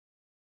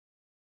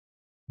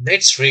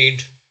Let's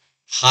read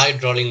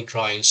hydraulic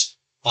drawings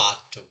part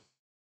 2.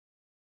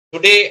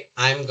 Today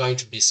I am going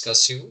to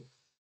discuss you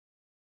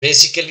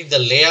basically the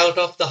layout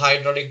of the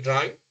hydraulic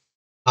drawing,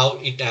 how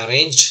it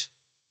arranged,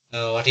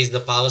 what is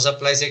the power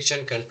supply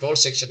section, control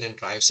section and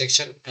drive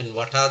section, and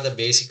what are the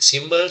basic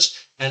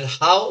symbols and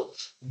how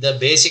the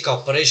basic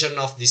operation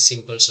of this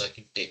simple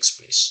circuit takes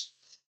place.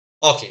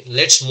 Okay,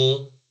 let's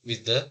move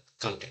with the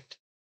content.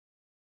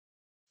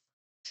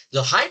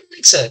 The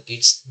hydraulic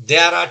circuits,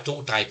 there are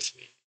two types: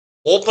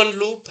 open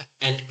loop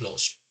and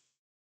closed.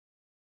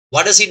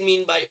 What does it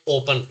mean by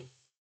open loop?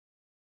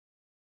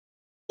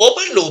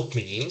 Open loop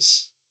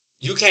means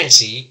you can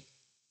see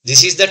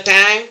this is the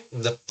tank,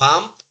 the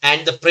pump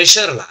and the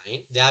pressure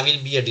line. There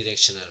will be a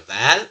directional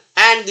valve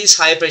and this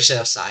high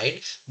pressure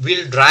side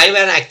will drive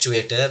an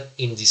actuator,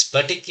 in this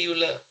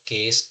particular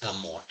case a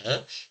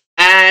motor,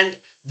 and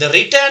the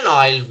return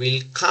oil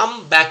will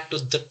come back to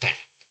the tank.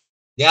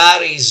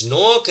 There is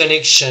no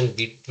connection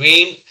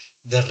between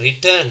the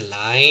return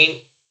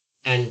line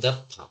and the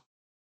pump.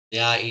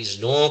 There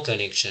is no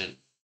connection.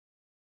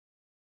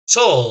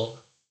 So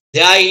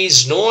there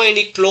is no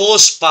any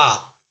closed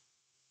path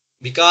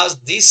because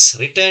this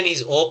return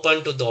is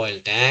open to the oil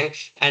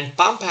tank and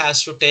pump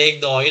has to take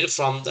the oil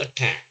from the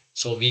tank.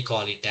 So we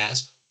call it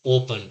as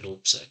open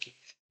loop circuit.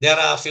 There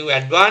are a few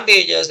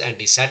advantages and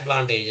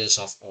disadvantages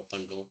of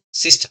open loop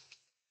system.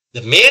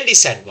 The main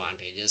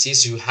disadvantages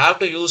is you have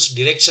to use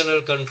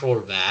directional control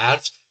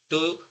valves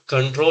to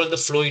control the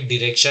fluid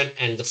direction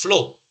and the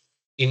flow.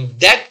 In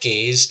that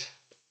case,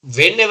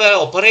 whenever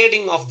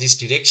operating of this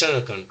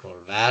directional control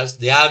valves,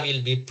 there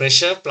will be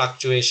pressure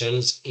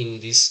fluctuations in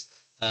this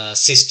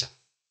system.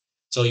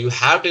 So you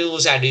have to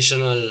use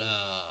additional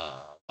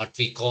what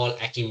we call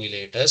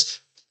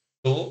accumulators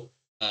to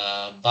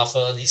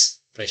buffer this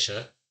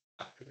pressure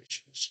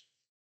fluctuations.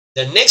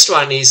 The next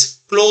one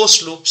is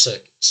closed loop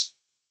circuits.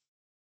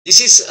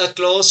 This is a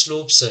closed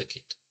loop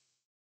circuit.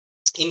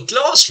 In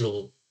closed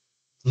loop,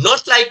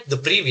 not like the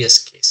previous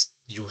case,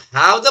 you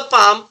have the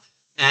pump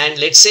and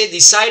let's say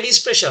this side is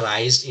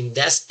pressurized. In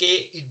that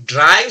case, it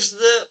drives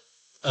the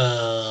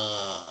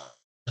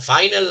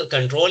final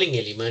controlling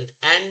element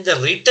and the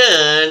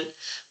return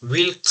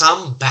will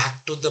come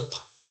back to the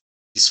pump.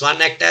 This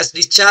one acts as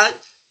discharge.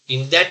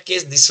 In that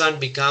case, this one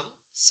become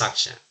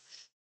suction.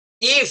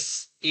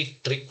 If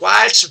it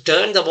requires to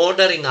turn the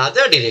motor in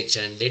other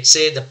direction, let's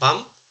say the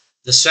pump,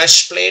 the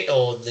swash plate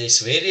or this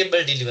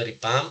variable delivery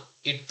pump,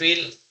 it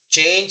will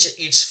change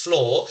its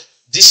flow.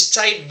 This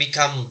side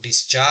become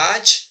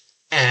discharge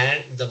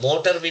and the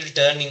motor will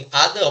turn in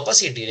other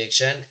opposite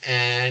direction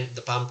and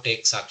the pump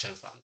takes suction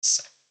from this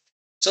side.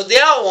 So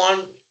there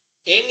won't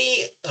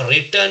any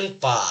return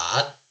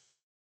path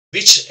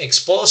which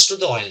exposed to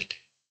the oil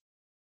tank.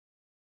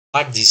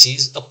 But this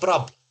is a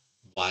problem.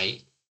 Why?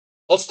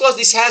 Of course,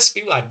 this has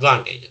few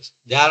advantages.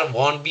 There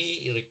won't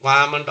be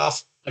requirement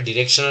of a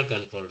directional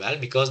control valve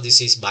because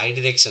this is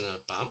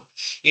bidirectional pump.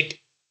 It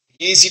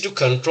easy to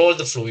control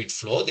the fluid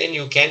flow. Then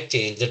you can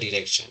change the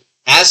direction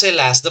as well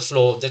as the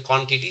flow, the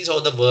quantities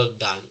or the work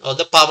done or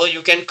the power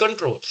you can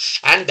control,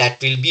 and that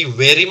will be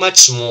very much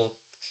smooth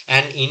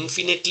and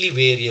infinitely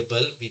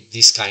variable with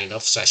this kind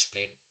of swash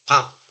plate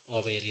pump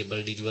or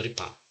variable delivery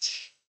pump.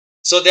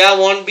 So there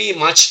won't be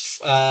much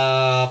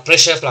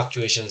pressure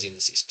fluctuations in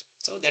the system.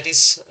 So that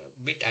is a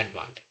bit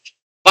advantage.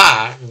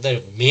 But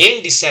the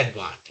main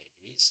disadvantage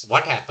is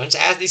what happens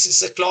as this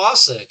is a closed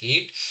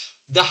circuit,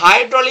 the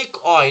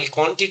hydraulic oil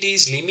quantity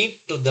is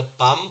limited to the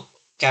pump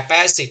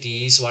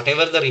capacities,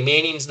 whatever the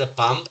remaining in the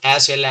pump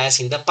as well as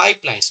in the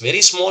pipelines,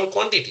 very small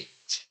quantity.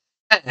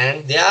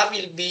 And there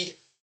will be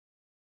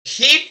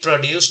heat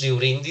produced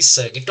during this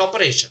circuit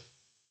operation.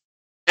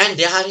 And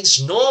there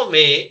is no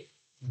way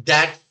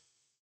that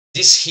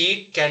this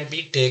heat can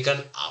be taken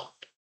out.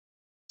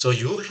 So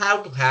you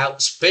have to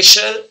have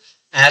special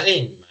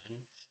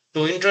arrangement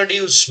to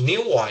introduce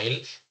new oil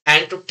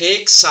and to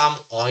take some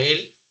oil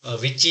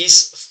which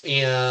is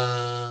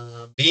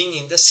being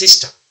in the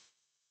system.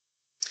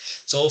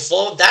 So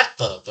for that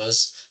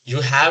purpose,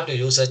 you have to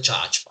use a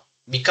charge pump.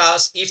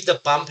 Because if the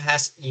pump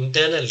has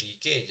internal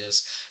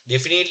leakages,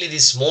 definitely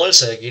this small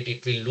circuit,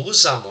 it will lose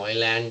some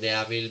oil and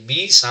there will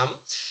be some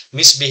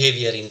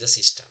misbehavior in the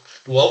system.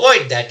 To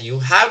avoid that,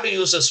 you have to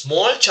use a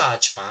small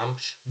charge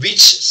pump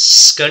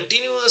which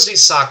continuously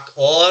suck,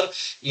 or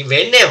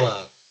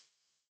whenever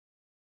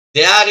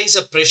there is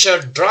a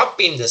pressure drop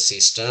in the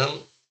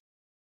system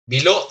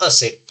below a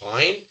set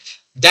point,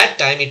 that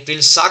time it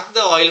will suck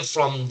the oil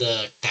from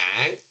the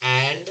tank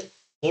and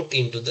put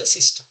into the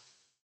system.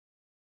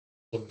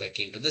 Put back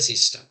into the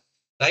system,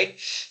 right?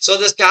 So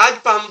the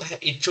charge pump,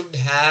 it should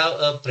have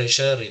a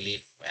pressure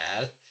relief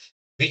valve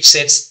which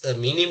sets the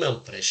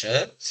minimum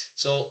pressure.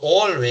 So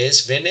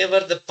always whenever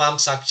the pump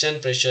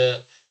suction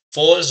pressure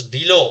falls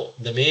below,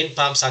 the main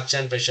pump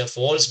suction pressure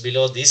falls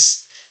below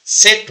this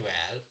set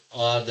valve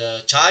or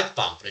the charge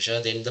pump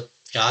pressure, then the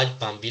charge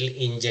pump will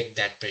inject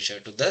that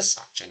pressure to the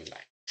suction line,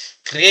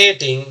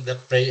 creating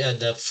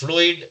the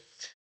fluid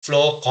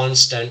flow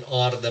constant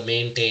or the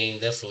maintain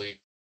the fluid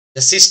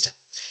the system.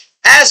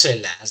 as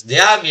well as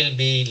there will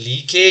be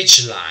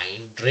leakage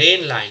line,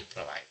 drain line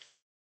provided.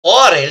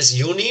 Or else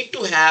you need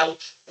to have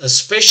a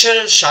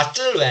special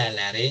shuttle valve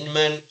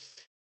arrangement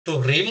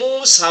to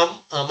remove some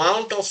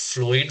amount of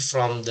fluid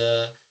from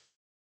the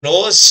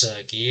closed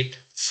circuit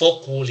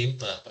for cooling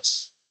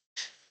purpose.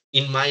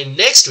 In my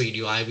next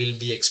video, I will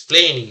be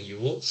explaining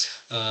you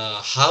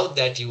how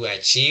that you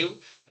achieve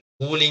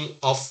cooling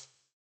of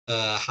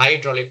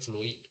hydraulic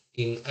fluid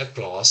in a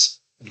closed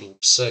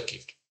loop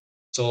circuit.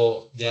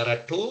 So there are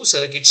two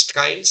circuit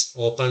kinds,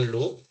 open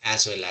loop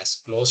as well as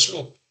closed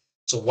loop.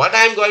 So what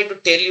I am going to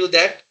tell you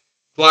that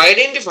to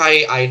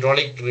identify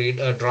hydraulic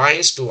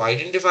drawings, to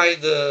identify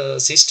the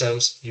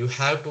systems, you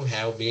have to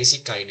have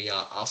basic idea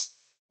of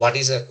what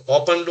is a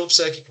open loop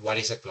circuit, what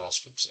is a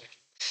closed loop circuit,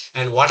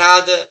 and what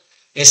are the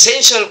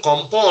essential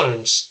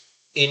components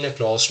in a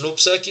closed loop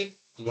circuit,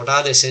 what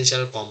are the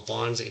essential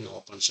components in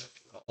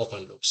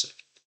open loop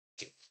circuit.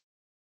 Okay.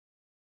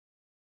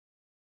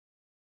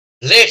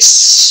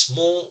 Let's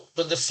move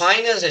to the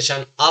final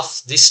session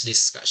of this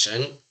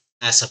discussion.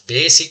 As a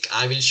basic,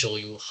 I will show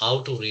you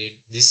how to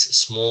read this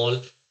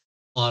small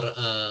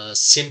or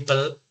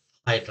simple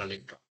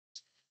hydraulic drawing.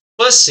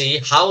 First, see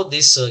how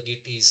this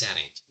circuit is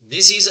arranged.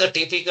 This is a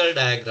typical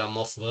diagram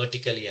of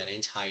vertically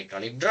arranged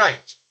hydraulic drive.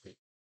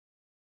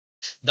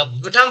 The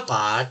bottom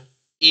part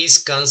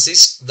is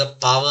consists the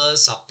power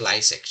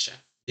supply section.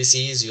 This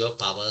is your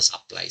power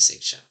supply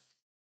section.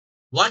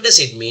 What does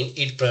it mean?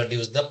 It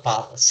produces the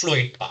power,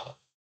 fluid power.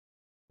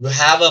 You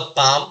have a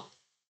pump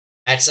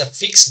at a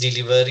fixed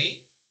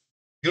delivery,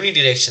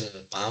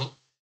 unidirectional pump,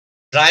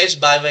 drives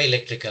by the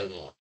electrical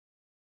motor,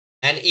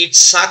 and it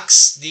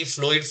sucks the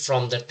fluid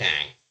from the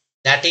tank.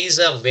 That is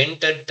a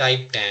vented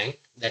type tank,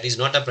 that is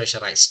not a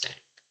pressurized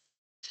tank.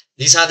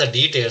 These are the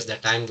details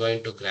that I am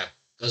going to grab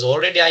because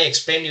already I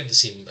explained you the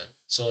symbol.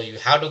 So you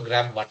have to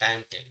grab what I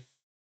am telling.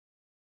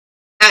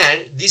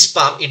 And this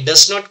pump, it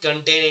does not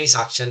contain any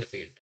suction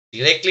field.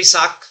 Directly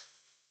suck.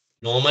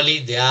 Normally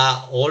there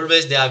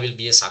will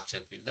be a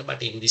suction filter,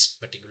 but in this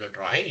particular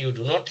drawing you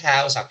do not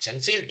have suction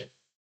filter.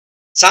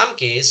 Most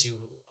case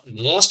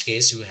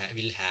you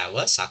will have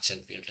a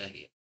suction filter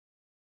here.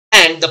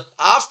 And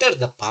after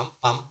the pump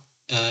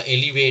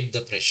elevate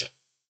the pressure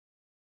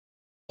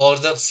or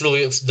the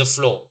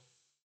flow.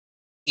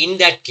 In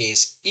that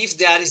case, if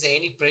there is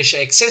any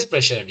excess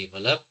pressure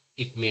develop,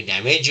 it may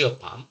damage your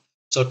pump.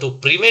 So to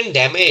prevent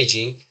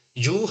damaging,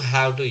 you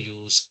have to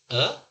use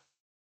a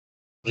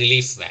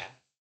relief valve.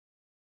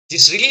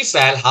 This relief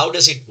valve, how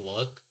does it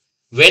work?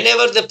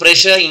 Whenever the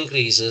pressure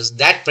increases,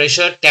 that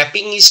pressure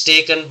tapping is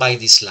taken by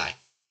this line.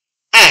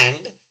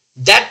 And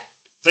that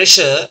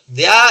pressure,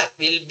 there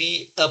will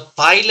be a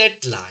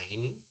pilot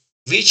line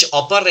which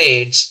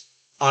operates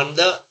on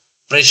the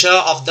pressure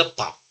of the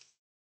pump,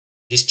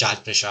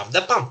 discharge pressure of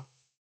the pump.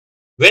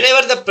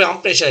 Whenever the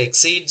pump pressure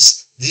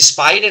exceeds, this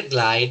pilot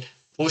line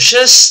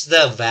pushes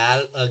the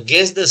valve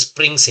against the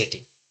spring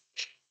setting.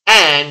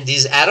 And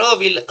this arrow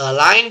will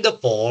align the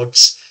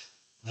ports,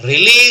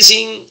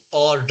 releasing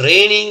or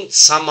draining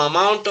some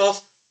amount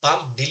of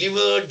pump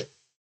delivered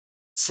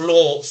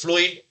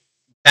fluid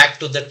back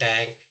to the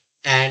tank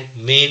and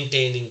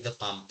maintaining the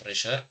pump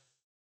pressure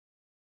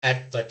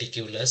at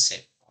particular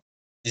set.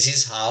 This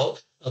is how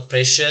a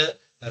pressure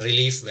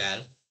relief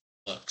valve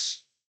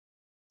works.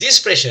 This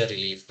pressure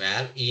relief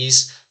valve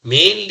is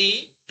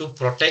mainly to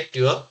protect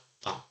your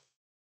pump.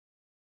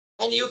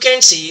 And you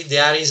can see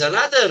there is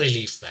another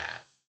relief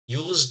valve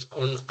used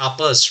on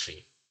upper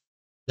stream.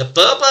 The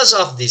purpose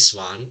of this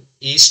one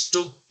is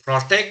to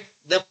protect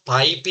the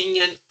piping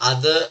and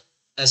other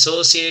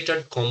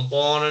associated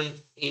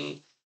component in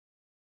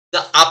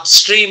the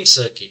upstream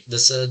circuit,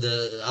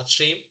 the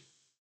upstream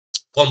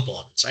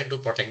components, right? To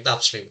protect the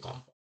upstream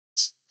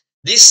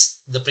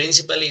components. The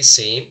principle is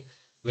same.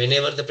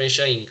 Whenever the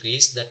pressure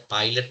increases, that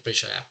pilot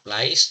pressure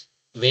applies.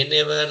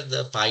 Whenever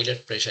the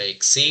pilot pressure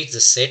exceeds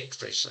the set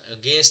pressure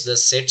against the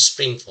set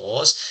spring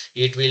force,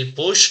 it will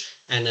push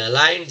and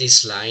align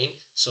this line,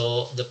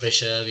 so the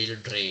pressure will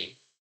drain.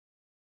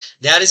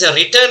 There is a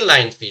return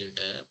line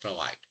filter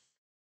provided.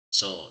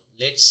 So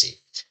let's see.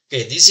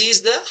 Okay, this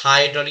is the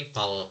hydraulic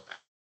power pack.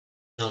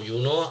 Now you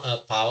know a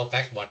power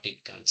pack, what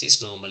it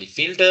consists. Normally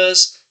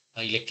filters,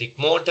 electric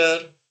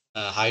motor,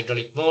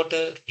 hydraulic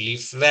motor,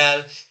 relief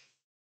valve,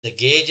 the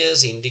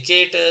gauges,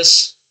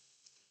 indicators.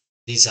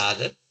 These are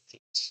the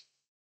things.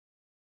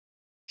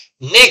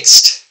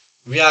 Next,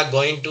 we are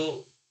going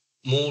to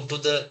move to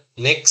the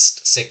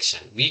next section.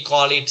 We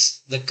call it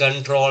the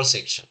control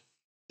section.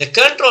 The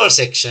control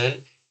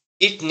section,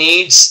 it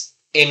needs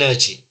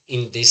energy.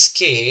 In this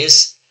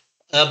case,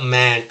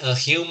 a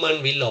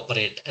human will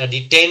operate a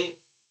D10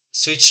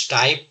 switch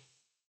type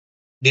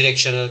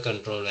directional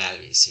control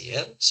valve is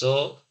here.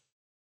 So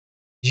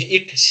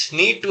it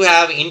need to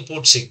have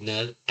input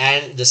signal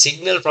and the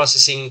signal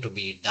processing to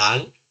be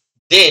done.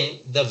 Then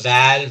the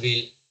valve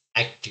will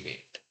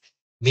activate.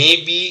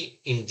 Maybe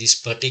in this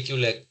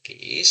particular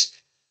case,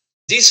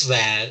 this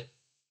valve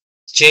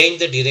change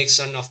the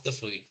direction of the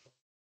fluid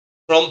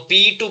from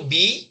P to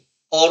B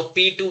or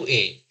P to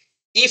A.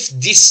 If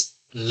this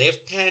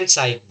left hand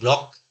side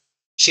block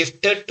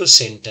shifted to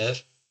center,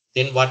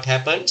 then what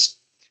happens?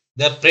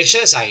 The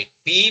pressure side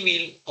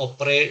P will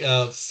operate,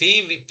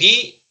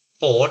 P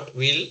port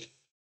will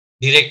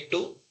direct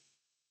to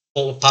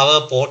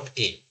power port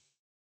A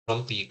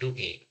from P to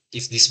A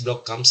if this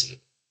block comes in,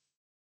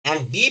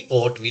 and B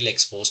port will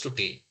expose to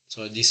T.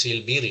 So this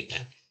will be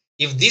written.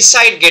 If this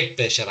side get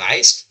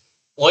pressurized,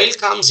 oil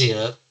comes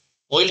here.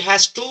 Oil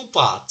has two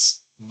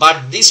paths,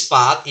 but this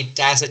path it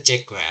has a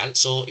check valve,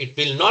 so it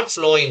will not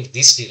flow in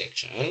this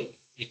direction.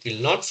 It will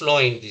not flow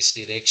in this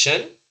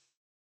direction.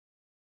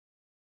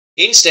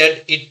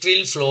 Instead, it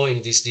will flow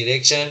in this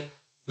direction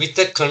with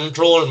a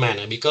control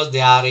manner because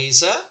there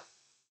is a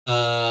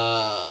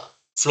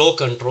flow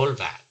control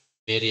valve,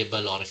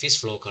 variable orifice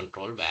flow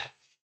control valve.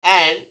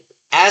 And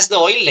as the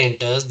oil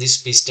enters, this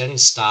piston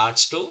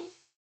starts to,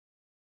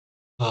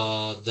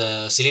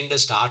 the cylinder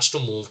starts to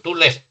move to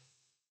left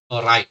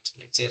or right,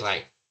 let's say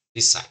right,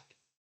 this side.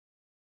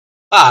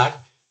 But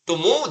to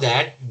move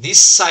that, this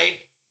side,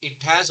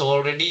 it has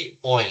already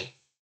oil.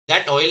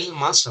 That oil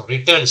must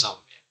return somewhere.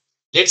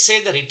 Let's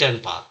say the return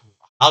path,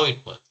 how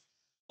it works.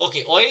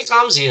 Okay, oil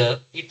comes here.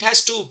 It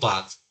has two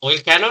paths. Oil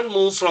cannot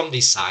move from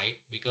this side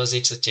because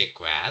it's a check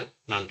valve,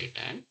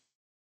 non-return.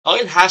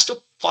 Oil has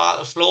to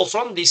flow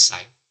from this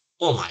side.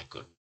 Oh my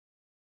goodness.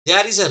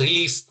 There is a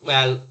relief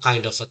valve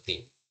kind of a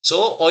thing.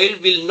 So oil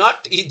will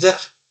not either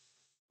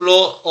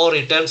flow or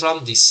return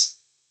from this.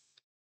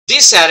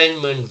 This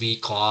arrangement we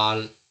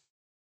call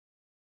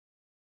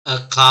a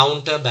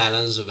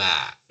counterbalance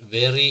valve.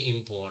 Very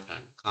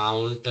important.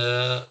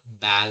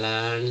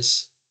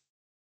 Counterbalance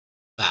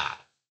valve.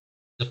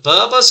 The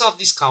purpose of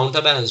this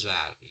counterbalance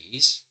valve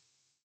is,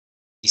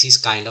 this is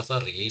kind of a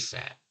relief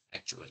valve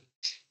actually.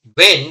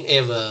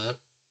 Whenever,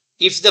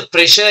 if the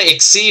pressure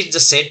exceeds the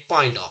set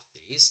point of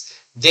this,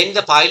 then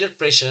the pilot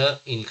pressure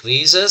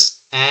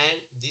increases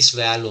and this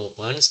valve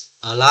opens,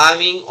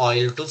 allowing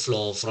oil to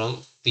flow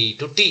from P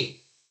to T.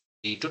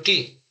 P to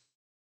T.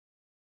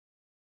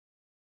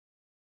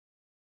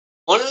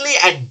 Only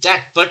at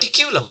that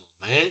particular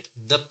moment,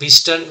 the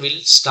piston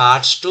will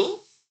start to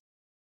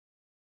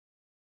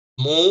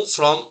move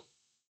from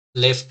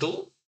left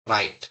to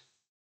right.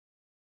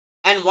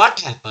 And what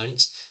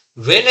happens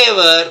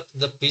whenever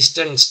the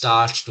piston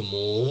starts to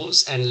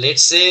move, and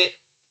let's say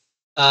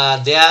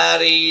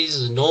there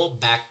is no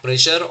back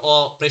pressure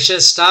or pressure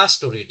starts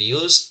to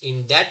reduce.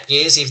 In that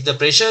case, if the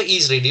pressure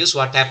is reduced,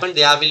 what happens?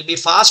 There will be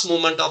fast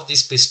movement of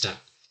this piston.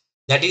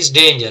 That is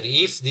danger.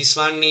 If this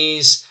one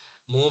is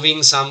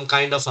moving some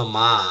kind of a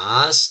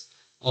mass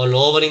or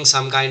lowering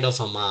some kind of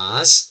a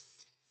mass,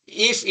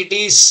 if it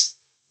is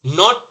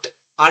not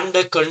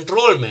under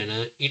control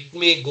manner, it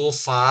may go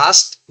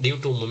fast due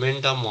to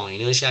momentum or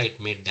inertia. It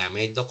may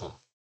damage the component.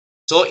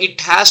 So it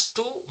has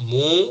to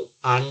move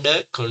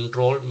under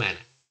controlled manner.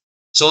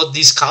 So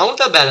this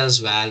counterbalance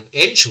valve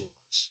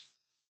ensures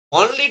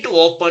only to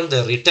open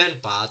the return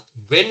path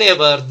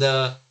whenever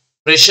the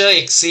pressure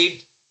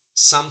exceeds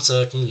some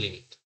certain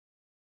limit.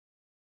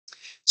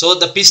 So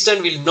the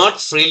piston will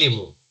not freely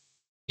move.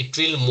 It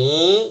will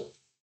move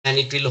and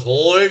it will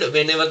hold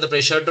whenever the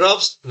pressure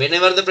drops.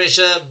 Whenever the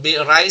pressure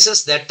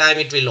rises, that time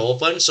it will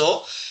open.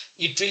 So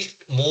it will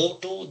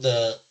move to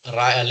the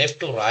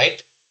left to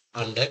right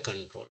under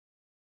control.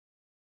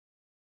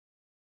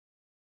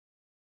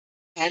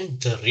 And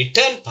the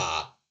return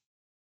path,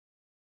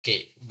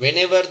 okay,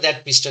 whenever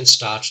that piston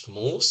starts to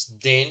move,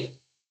 then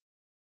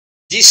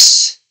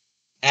this,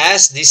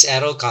 as this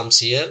arrow comes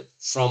here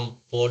from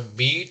port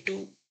B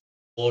to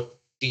port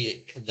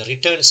T, the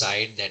return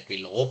side, that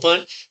will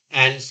open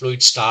and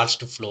fluid starts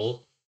to flow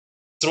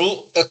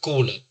through a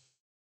cooler.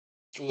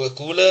 Through a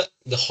cooler,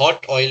 the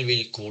hot oil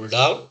will cool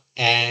down,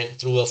 and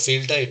through a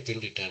filter, it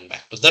will return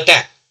back to the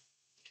tank.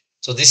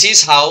 So this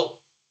is how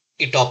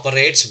it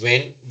operates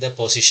when the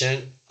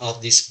position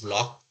of this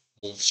block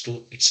moves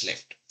to its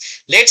left.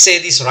 Let's say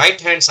this right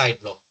hand side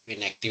block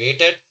when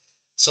activated.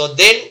 So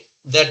then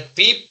the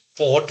P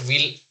port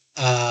will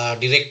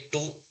direct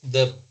to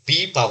the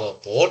B power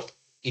port.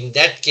 In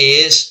that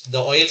case, the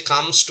oil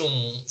comes to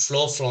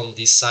flow from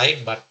this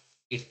side, but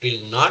it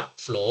will not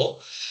flow.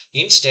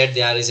 Instead,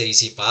 there is a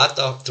easy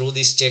path through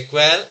this check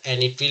valve,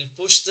 and it will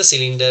push the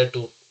cylinder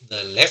to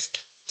the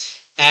left.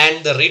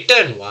 And the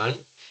return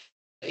one,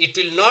 it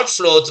will not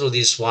flow through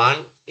this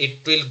one.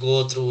 It will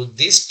go through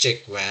this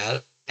check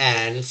valve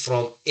and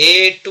from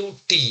A to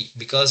T,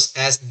 because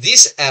as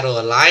this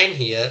arrow align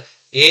here,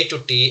 A to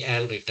T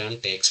and return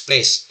takes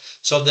place.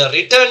 So the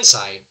return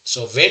side,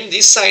 so when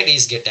this side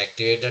is get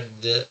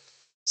activated, the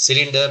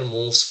cylinder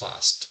moves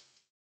fast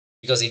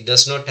because it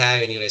does not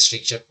have any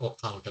restriction or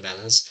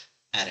counterbalance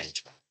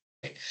arrangement.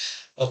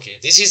 Okay,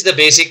 this is the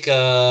basic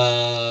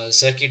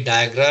circuit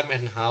diagram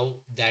and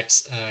how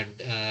that's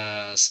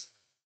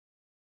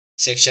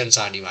sections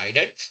are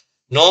divided.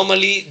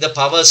 Normally, the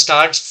power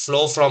starts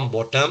flow from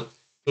bottom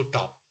to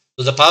top.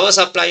 So the power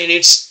supply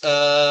units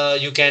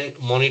you can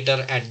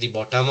monitor at the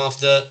bottom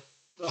of the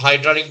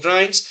hydraulic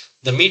drawings.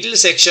 The middle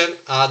section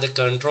are the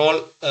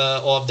control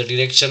of the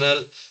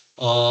directional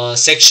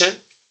section,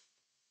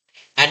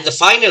 And the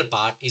final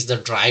part is the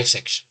drive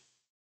section,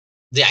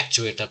 the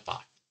actuator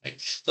part. Right?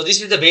 So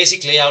this is the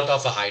basic layout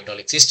of a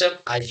hydraulic system.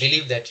 I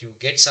believe that you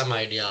get some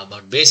idea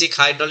about basic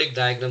hydraulic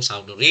diagrams,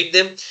 how to read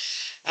them,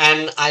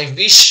 and I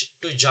wish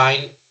to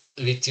join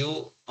with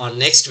you on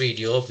next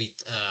video with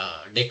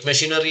deck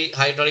machinery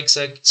hydraulic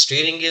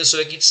steering gear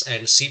circuits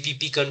and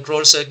CPP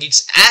control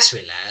circuits, as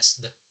well as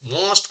the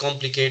most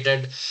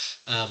complicated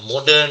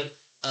modern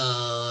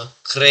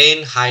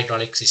crane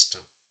hydraulic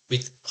system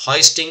with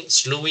hoisting,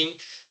 slewing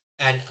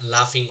and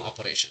laughing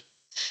operation.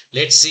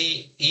 Let's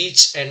see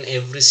each and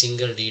every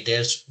single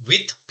details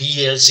with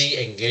PLC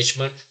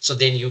engagement, so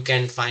then you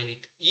can find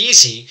it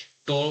easy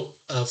to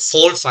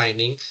fault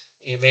finding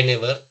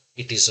whenever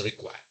it is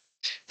required.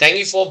 Thank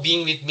you for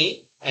being with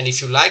me, and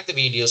if you like the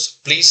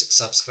videos, please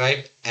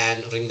subscribe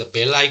and ring the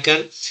bell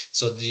icon,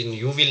 so then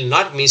you will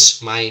not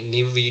miss my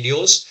new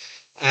videos.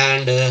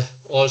 And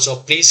also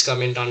please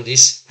comment on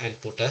this and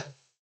put a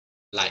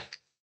like.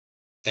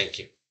 Thank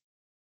you.